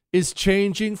is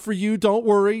changing for you. Don't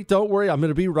worry. I'm going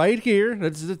to be right here.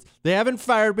 They haven't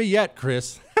fired me yet,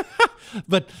 Chris.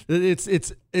 But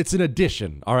it's an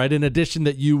addition, all right? An addition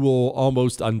that you will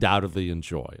almost undoubtedly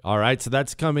enjoy, all right? So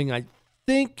that's coming, I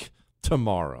think,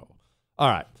 tomorrow. All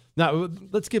right. Now,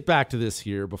 let's get back to this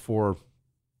here before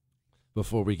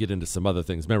we get into some other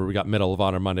things. Remember, we got Medal of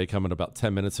Honor Monday coming about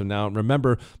 10 minutes from now. And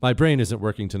remember, my brain isn't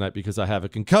working tonight because I have a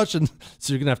concussion,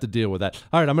 so you're going to have to deal with that.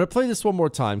 All right, I'm going to play this one more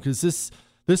time because this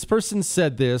person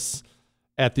said this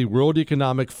at the World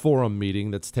Economic Forum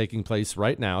meeting that's taking place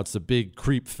right now. It's a big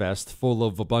creep fest full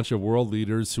of a bunch of world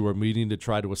leaders who are meeting to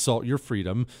try to assault your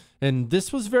freedom. And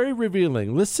this was very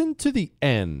revealing. Listen to the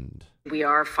end. We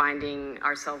are finding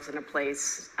ourselves in a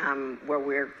place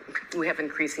where we have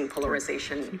increasing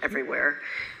polarization everywhere,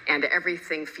 and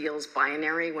everything feels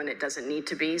binary when it doesn't need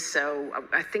to be. So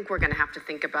I think we're going to have to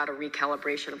think about a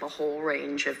recalibration of a whole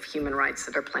range of human rights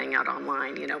that are playing out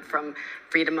online, from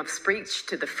freedom of speech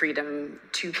to the freedom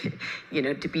to,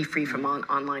 to be free from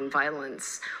online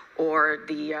violence, or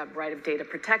the right of data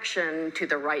protection to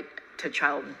the right to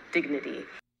child dignity.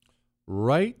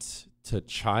 Right to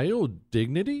child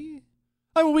dignity?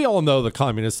 I mean, we all know the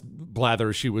communist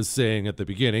blather she was saying at the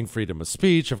beginning, freedom of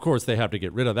speech. Of course, they have to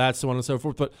get rid of that, so on and so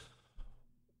forth. But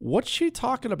what's she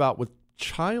talking about with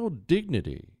child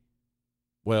dignity?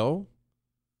 Well,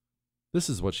 this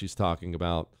is what she's talking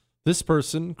about. This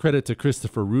person, credit to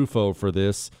Christopher Rufo for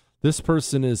this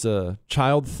person is a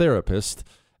child therapist.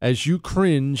 As you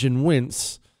cringe and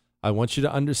wince, I want you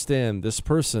to understand this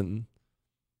person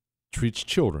treats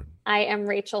children. I am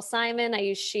Rachel Simon. I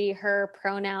use she, her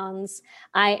pronouns.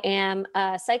 I am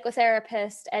a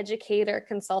psychotherapist, educator,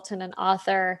 consultant, and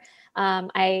author.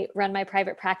 I run my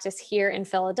private practice here in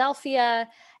Philadelphia,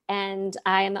 and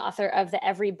I am the author of the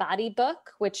Every Body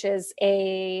book, which is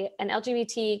an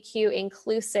LGBTQ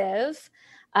inclusive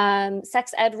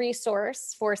sex ed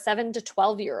resource for 7 to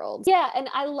 12-year-olds. Yeah, and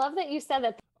I love that you said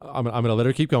that. I'm going to let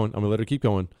her keep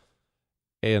going.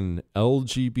 An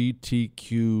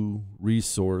LGBTQ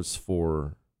resource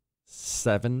for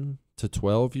 7 to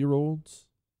 12-year-olds?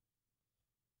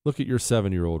 Look at your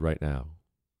 7-year-old right now.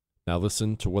 Now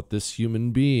listen to what this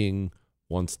human being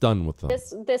wants done with them.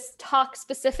 This talk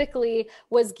specifically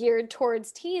was geared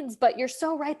towards teens, but you're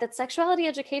so right that sexuality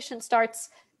education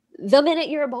starts the minute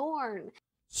you're born.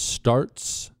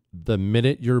 Starts the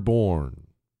minute you're born.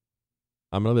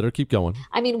 I'm going to let her keep going.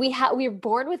 I mean, we're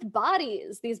born with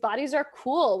bodies. These bodies are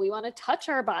cool. We want to touch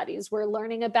our bodies. We're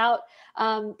learning about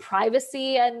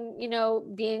privacy and,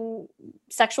 being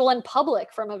sexual in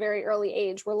public from a very early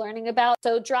age. We're learning about,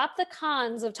 so drop the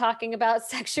cons of talking about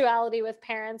sexuality with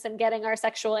parents and getting our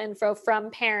sexual info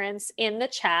from parents in the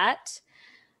chat,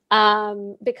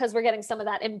 because we're getting some of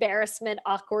that embarrassment,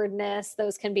 awkwardness.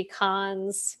 Those can be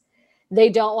cons. They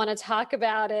don't want to talk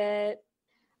about it.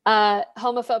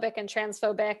 Homophobic and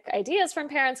transphobic ideas from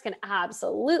parents can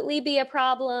absolutely be a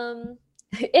problem.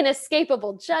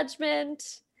 Inescapable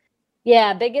judgment.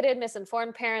 Yeah, bigoted,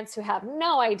 misinformed parents who have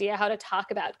no idea how to talk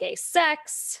about gay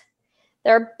sex.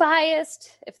 They're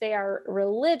biased. If they are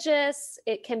religious,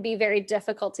 it can be very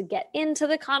difficult to get into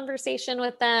the conversation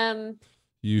with them.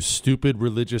 You stupid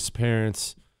religious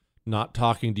parents not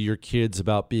talking to your kids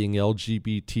about being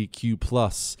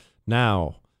LGBTQ+.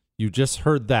 Now, you just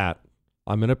heard that.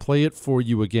 I'm going to play it for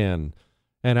you again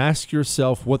and ask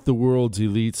yourself what the world's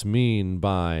elites mean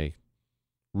by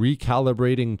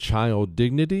recalibrating child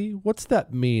dignity? What's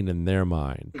that mean in their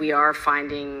mind? We are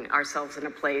finding ourselves in a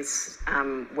place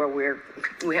where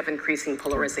we have increasing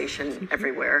polarization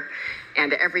everywhere,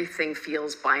 and everything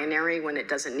feels binary when it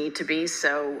doesn't need to be.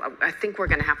 So I think we're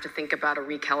going to have to think about a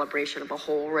recalibration of a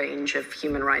whole range of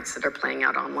human rights that are playing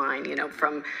out online,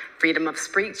 from freedom of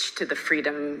speech to the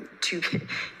freedom to...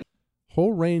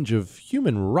 Whole range of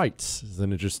human rights is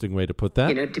an interesting way to put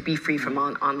that. To be free from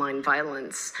online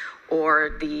violence,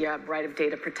 or the right of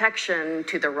data protection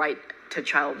to the right to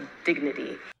child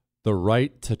dignity. The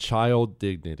right to child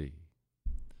dignity.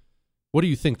 What do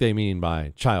you think they mean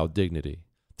by child dignity?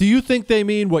 Do you think they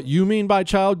mean what you mean by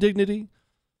child dignity?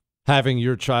 Having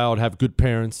your child have good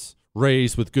parents,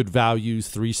 raised with good values,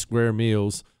 3 square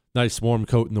meals, nice warm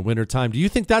coat in the wintertime. Do you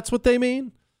think that's what they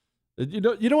mean? You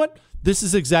know what? This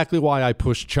is exactly why I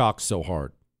push CHOQ so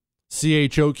hard.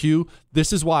 CHOQ,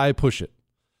 this is why I push it.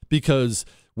 Because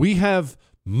we have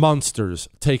monsters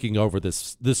taking over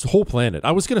this whole planet.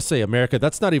 I was going to say America.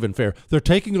 That's not even fair. They're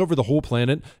taking over the whole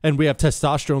planet, and we have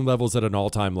testosterone levels at an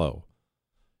all-time low.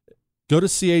 Go to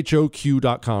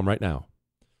CHOQ.com right now.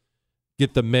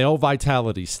 Get the Male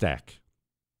Vitality Stack.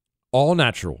 All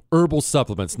natural, herbal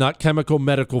supplements, not chemical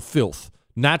medical filth.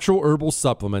 Natural herbal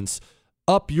supplements.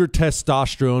 Up your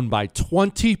testosterone by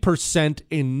 20%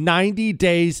 in 90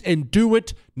 days and do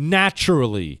it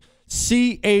naturally.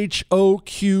 CHOQ.com,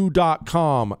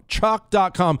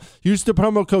 CHOQ.com. Use the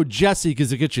promo code Jesse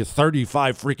because it gets you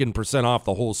 35% off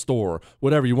the whole store.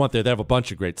 Whatever you want there. They have a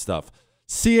bunch of great stuff.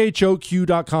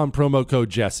 CHOQ.com, promo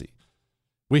code Jesse.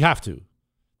 We have to.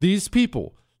 These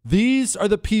are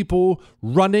the people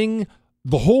running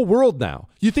the whole world now.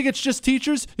 You think it's just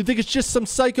teachers? You think it's just some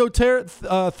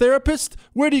psychotherapist?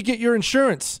 Where do you get your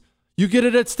insurance? You get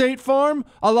it at State Farm?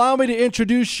 Allow me to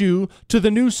introduce you to the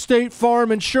new State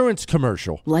Farm insurance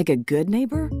commercial. Like a good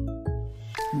neighbor?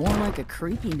 More like a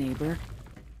creepy neighbor.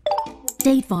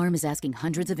 State Farm is asking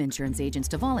hundreds of insurance agents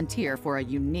to volunteer for a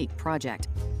unique project.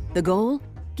 The goal?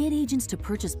 Get agents to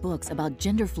purchase books about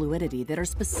gender fluidity that are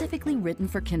specifically written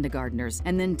for kindergartners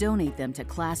and then donate them to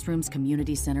classrooms,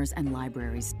 community centers, and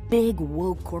libraries. Big,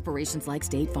 woke corporations like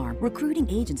State Farm recruiting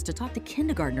agents to talk to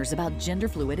kindergartners about gender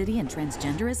fluidity and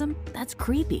transgenderism? That's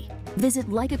creepy. Visit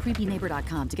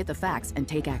likeacreepyneighbor.com to get the facts and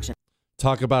take action.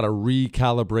 Talk about a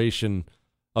recalibration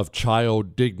of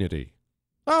child dignity.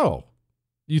 Oh,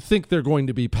 you think they're going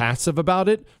to be passive about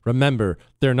it? Remember,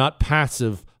 they're not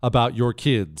passive about your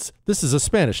kids. This is a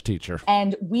Spanish teacher.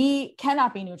 And we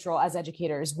cannot be neutral as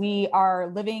educators. We are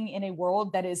living in a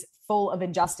world that is full of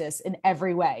injustice in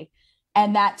every way.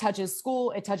 And that touches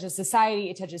school, it touches society,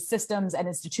 it touches systems and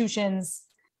institutions.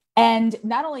 And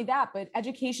not only that, but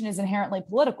education is inherently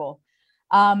political.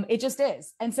 It just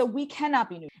is. And so we cannot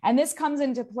be neutral. And this comes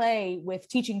into play with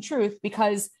teaching truth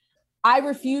because I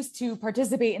refuse to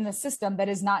participate in the system that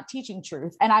is not teaching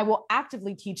truth, and I will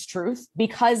actively teach truth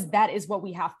because that is what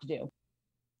we have to do.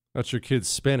 That's your kid's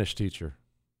Spanish teacher.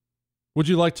 Would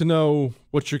you like to know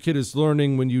what your kid is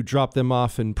learning when you drop them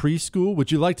off in preschool?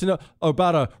 Would you like to know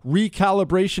about a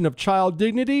recalibration of child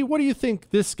dignity? What do you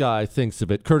think this guy thinks of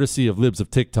it, courtesy of Libs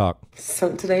of TikTok?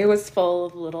 So today was full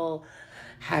of little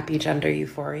happy gender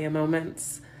euphoria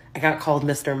moments. I got called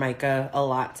Mr. Micah a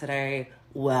lot today.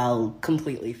 Well,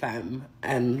 completely femme.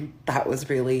 And that was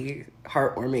really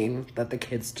heartwarming that the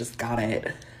kids just got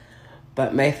it.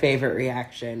 But my favorite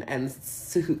reaction, and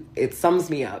it sums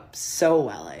me up so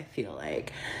well, I feel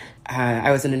like. I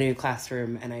was in a new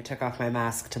classroom and I took off my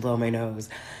mask to blow my nose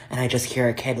and I just hear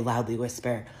a kid loudly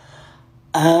whisper,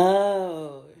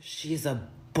 "Oh, she's a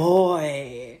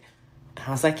boy." And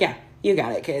I was like, yeah, you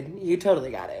got it, kid. You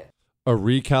totally got it. A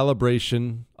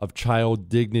recalibration of child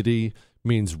dignity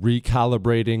means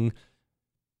recalibrating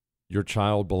your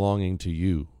child belonging to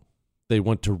you. They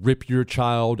want to rip your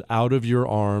child out of your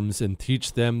arms and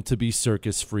teach them to be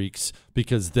circus freaks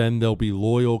because then they'll be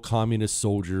loyal communist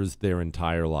soldiers their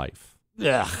entire life.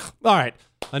 Ugh. All right,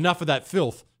 enough of that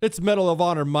filth. It's Medal of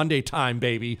Honor Monday time,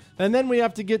 baby. And then we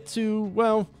have to get to,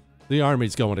 well, the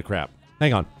Army's going to crap.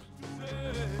 Hang on.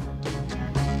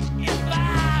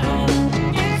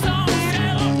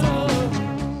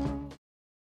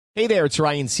 Hey there, it's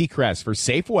Ryan Seacrest for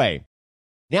Safeway.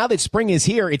 Now that spring is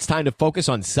here, it's time to focus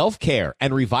on self-care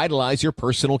and revitalize your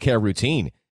personal care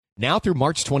routine. Now through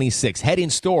March 26, head in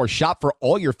store, shop for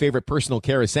all your favorite personal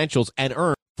care essentials, and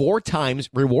earn 4 times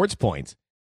rewards points.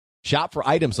 Shop for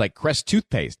items like Crest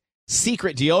toothpaste,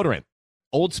 Secret deodorant,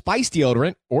 Old Spice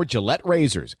deodorant, or Gillette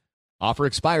razors. Offer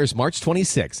expires March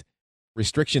 26.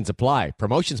 Restrictions apply.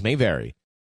 Promotions may vary.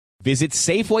 Visit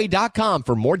Safeway.com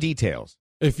for more details.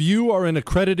 If you are an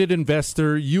accredited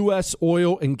investor, U.S.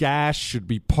 oil and gas should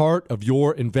be part of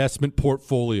your investment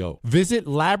portfolio. Visit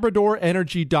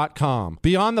LabradorEnergy.com.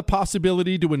 Beyond the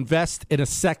possibility to invest in a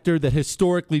sector that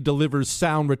historically delivers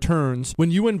sound returns,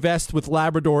 when you invest with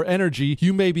Labrador Energy,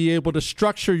 you may be able to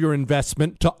structure your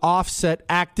investment to offset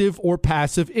active or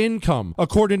passive income.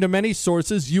 According to many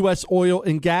sources, U.S. oil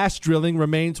and gas drilling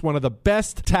remains one of the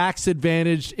best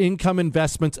tax-advantaged income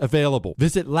investments available.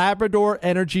 Visit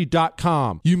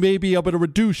LabradorEnergy.com. You may be able to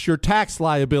reduce your tax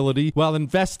liability while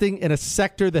investing in a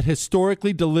sector that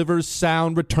historically delivers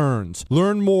sound returns.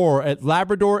 Learn more at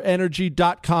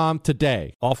LabradorEnergy.com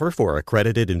today. Offer for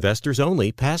accredited investors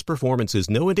only. Past performance is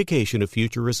no indication of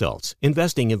future results.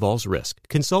 Investing involves risk.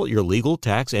 Consult your legal,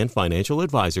 tax, and financial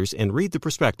advisors and read the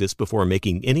prospectus before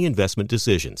making any investment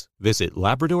decisions. Visit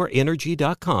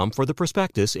LabradorEnergy.com for the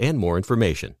prospectus and more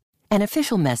information. An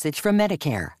official message from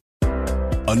Medicare.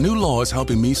 A new law is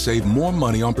helping me save more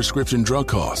money on prescription drug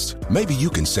costs. Maybe you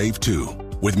can save too.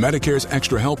 With Medicare's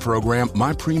Extra Help program,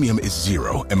 my premium is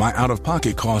zero and my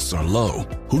out-of-pocket costs are low.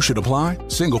 Who should apply?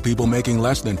 Single people making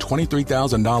less than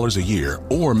 $23,000 a year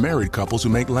or married couples who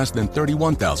make less than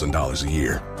 $31,000 a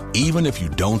year. Even if you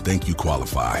don't think you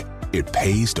qualify, it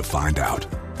pays to find out.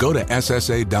 Go to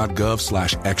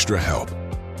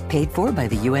ssa.gov/extrahelp. Paid for by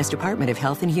the U.S. Department of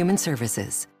Health and Human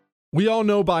Services. We all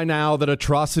know by now that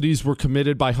atrocities were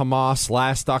committed by Hamas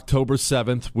last October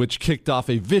 7th, which kicked off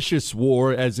a vicious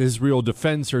war as Israel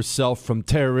defends herself from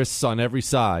terrorists on every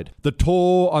side. The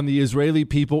toll on the Israeli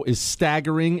people is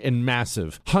staggering and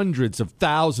massive. Hundreds of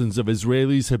thousands of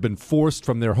Israelis have been forced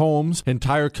from their homes.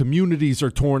 Entire communities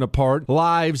are torn apart,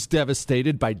 lives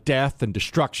devastated by death and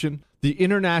destruction. The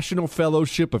International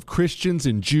Fellowship of Christians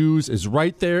and Jews is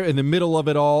right there in the middle of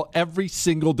it all every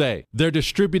single day. They're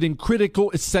distributing critical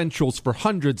essentials for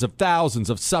hundreds of thousands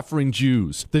of suffering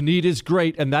Jews. The need is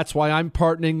great, and that's why I'm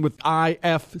partnering with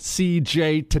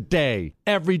IFCJ today.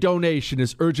 Every donation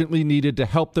is urgently needed to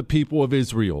help the people of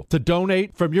Israel. To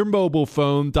donate from your mobile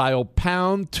phone, dial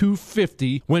pound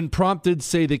 250. When prompted,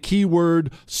 say the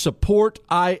keyword support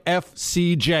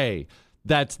IFCJ.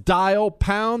 That's dial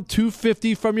pound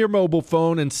 250 from your mobile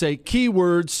phone and say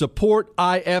keyword support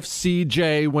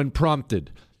IFCJ when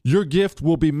prompted. Your gift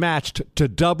will be matched to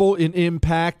double in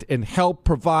impact and help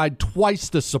provide twice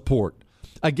the support.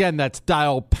 Again, that's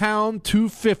dial pound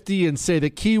 250 and say the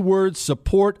keyword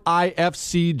support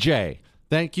IFCJ.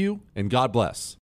 Thank you and God bless.